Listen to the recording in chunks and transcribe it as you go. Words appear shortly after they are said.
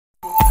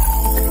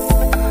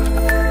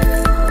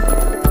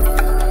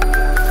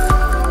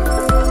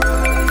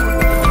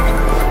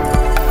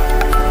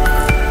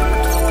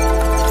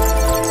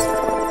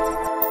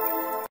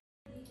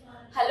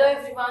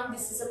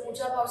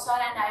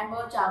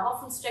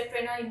step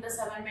trainer in the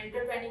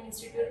SevenMentor Training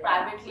Institute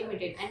Private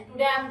Limited, and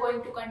today I am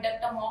going to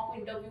conduct a mock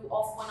interview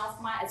of one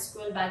of my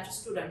SQL batch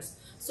students.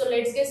 So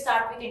let's get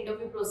start with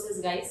interview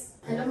process, guys.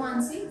 Hello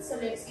Mansi, so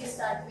let's get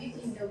start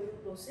with interview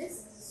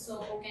process.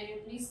 So can you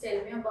please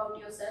tell me about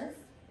yourself?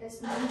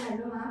 Yes, ma'am.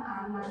 Hello, ma'am.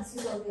 I'm Mansi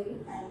Chaudhary,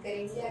 and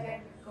currently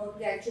I got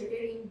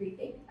graduated in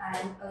BTech,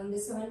 and in the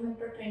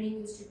SevenMentor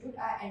Training Institute,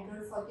 I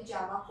enrolled for the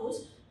Java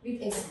course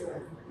with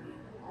SQL.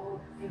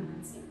 Okay,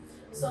 Mansi.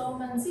 So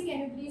Mansi, can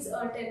you please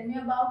tell me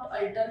about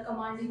alter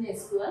command in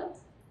SQL?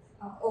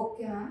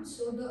 Okay, ma'am.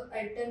 So the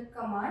alter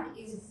command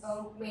is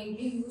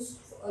mainly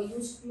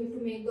used to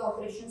make the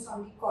operations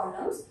on the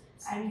columns.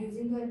 And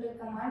using the alter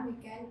command, we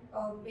can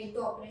make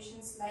the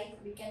operations like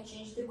we can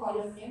change the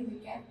column name, we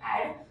can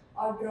add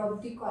or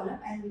drop the column,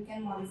 and we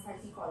can modify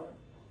the column.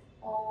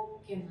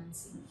 Okay,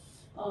 Mansi.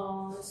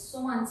 So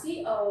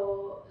Mansi,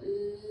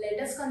 let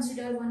us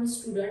consider one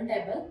student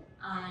table,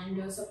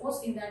 and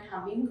suppose in that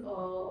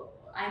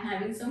I am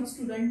having some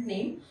student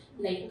name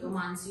like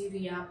Mansi,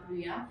 Riya,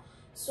 Priya.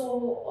 So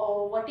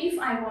what if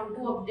I want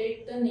to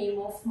update the name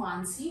of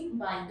Mansi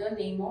by the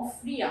name of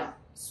Riya?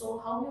 So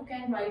how you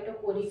can write a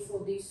query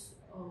for this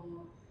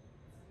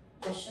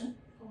question?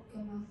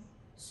 Okay, ma'am.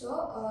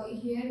 So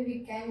here we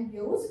can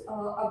use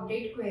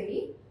update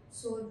query.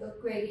 So the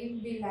query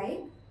will be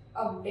like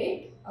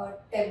update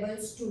table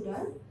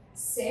student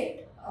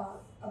set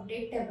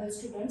update table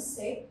student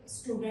set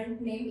student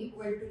name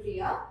equal to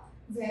Riya,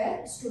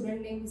 where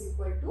student name is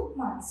equal to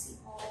Mansi.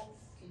 Okay,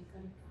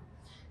 correct.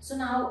 So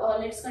now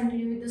let's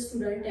continue with the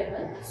student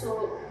table.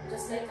 So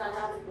just like I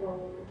have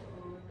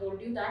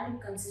told you that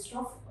it consists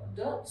of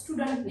the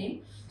student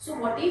name. So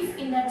what if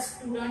in that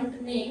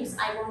student names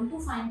I want to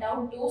find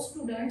out those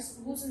students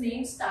whose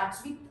name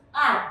starts with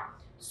R?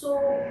 So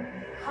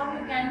how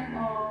you can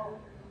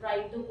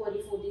write the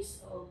query for this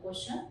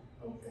question?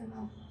 Okay,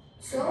 ma'am.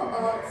 So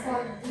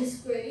for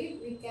this query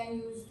we can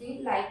use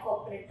the like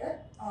operator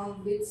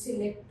with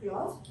select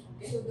clause.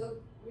 Okay. So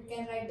we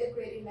can write the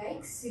query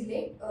like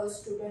select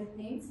student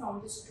name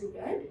from the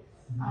student,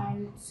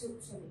 and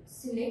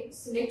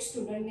select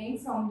student name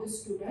from the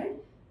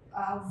student,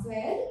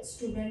 where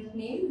student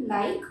name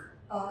like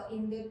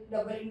in the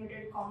double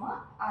inverted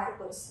comma R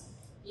person.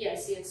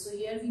 Yes. So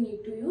here we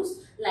need to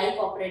use like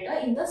operator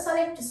in the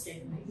select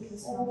statement.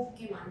 Yes,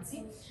 okay,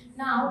 Mansi.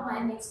 Now my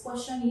next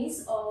question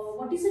is,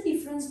 what is the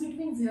difference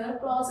between where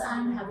clause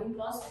and having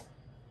clause?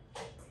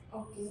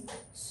 Okay.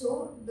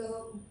 So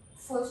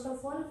first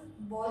of all,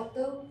 both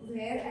the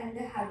where and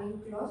the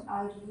having clause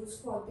are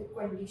used for the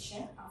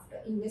condition after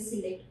in the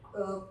select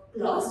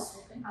clause.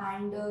 Okay.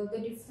 And the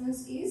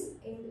difference is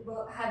in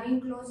the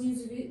having clause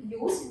usually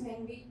used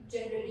when we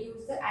generally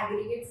use the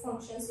aggregate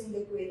functions in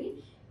the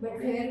query, but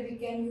where we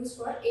can use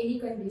for any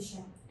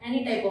condition.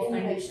 Any type of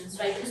conditions,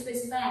 right? To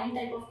specify any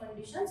type of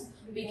conditions,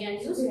 we can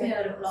use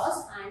where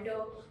clause, and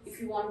if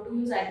you want to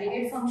use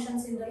aggregate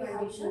functions in the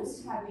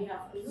conditions, we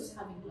have to use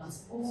having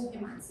clause. Okay,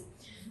 Mansi.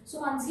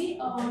 So Mansi,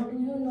 do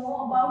you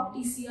know about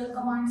TCL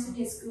commands in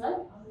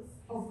SQL?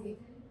 Okay.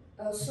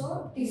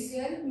 So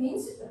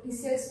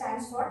TCL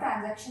stands for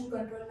Transaction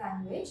Control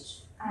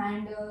Language,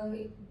 and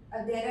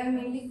there are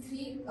mainly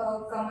three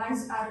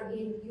commands are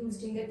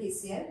used in the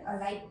TCL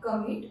like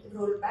commit,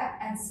 rollback,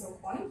 and save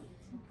point.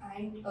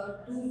 And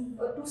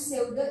to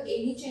save the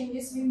any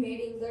changes we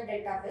made in the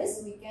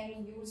database, we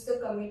can use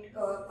the commit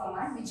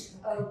command, which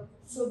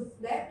so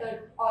that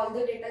all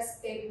the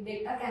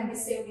data can be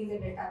saved in the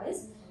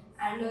database.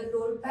 And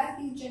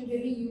rollback is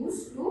generally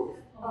used to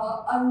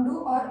undo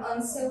or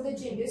unsave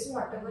the changes,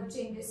 whatever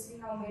changes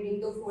we have made in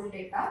the whole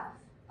data.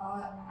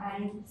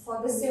 And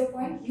for the save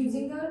point,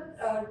 using the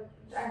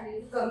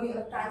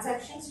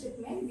transaction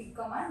statement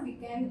command, we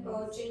can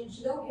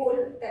change the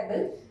whole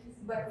table.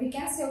 But we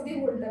can save the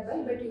whole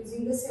table, but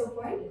using the save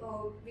point,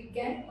 we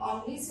can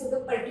only save the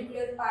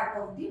particular part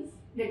of the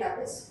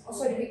database. Oh,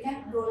 sorry, we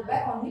can roll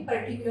back on the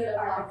particular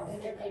part of the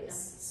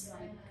database.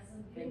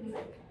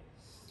 Right.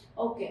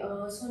 Okay,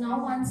 so now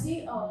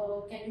Mansi,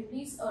 can you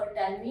please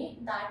tell me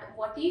that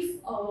what if,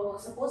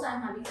 suppose I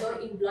am having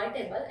the employee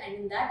table, and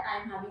in that I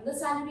am having the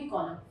salary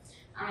column,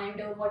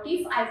 and what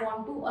if I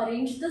want to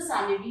arrange the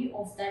salary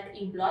of that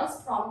employees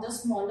from the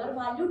smaller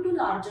value to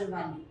larger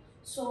value?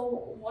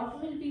 So what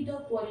will be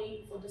the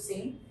query for the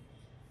same?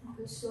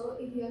 Okay, so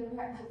here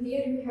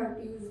we have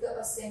to use the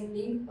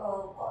ascending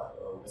part,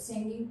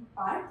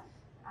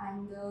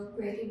 and the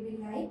query will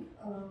like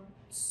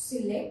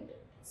select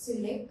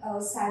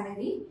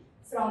salary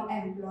from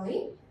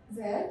employee,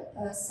 where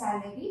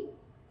salary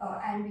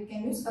and we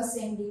can use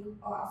ascending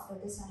after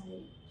the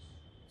salary.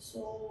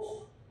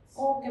 So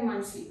okay,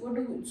 Mansi.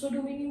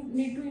 Do we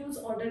need to use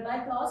order by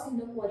clause in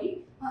the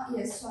query?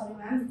 Yes, sorry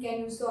ma'am, we can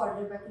use the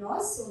order by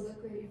clause. So the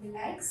query will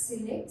like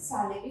select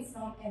salary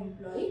from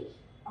employee,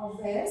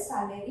 where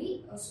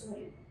salary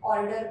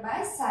order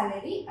by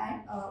salary,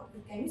 and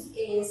we can use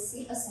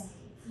ASC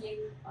ascending. Yeah,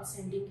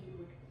 ascending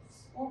keyword.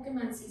 Okay,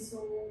 Mansi.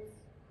 So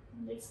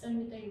let's start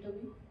with the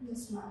interview.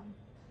 Yes, ma'am.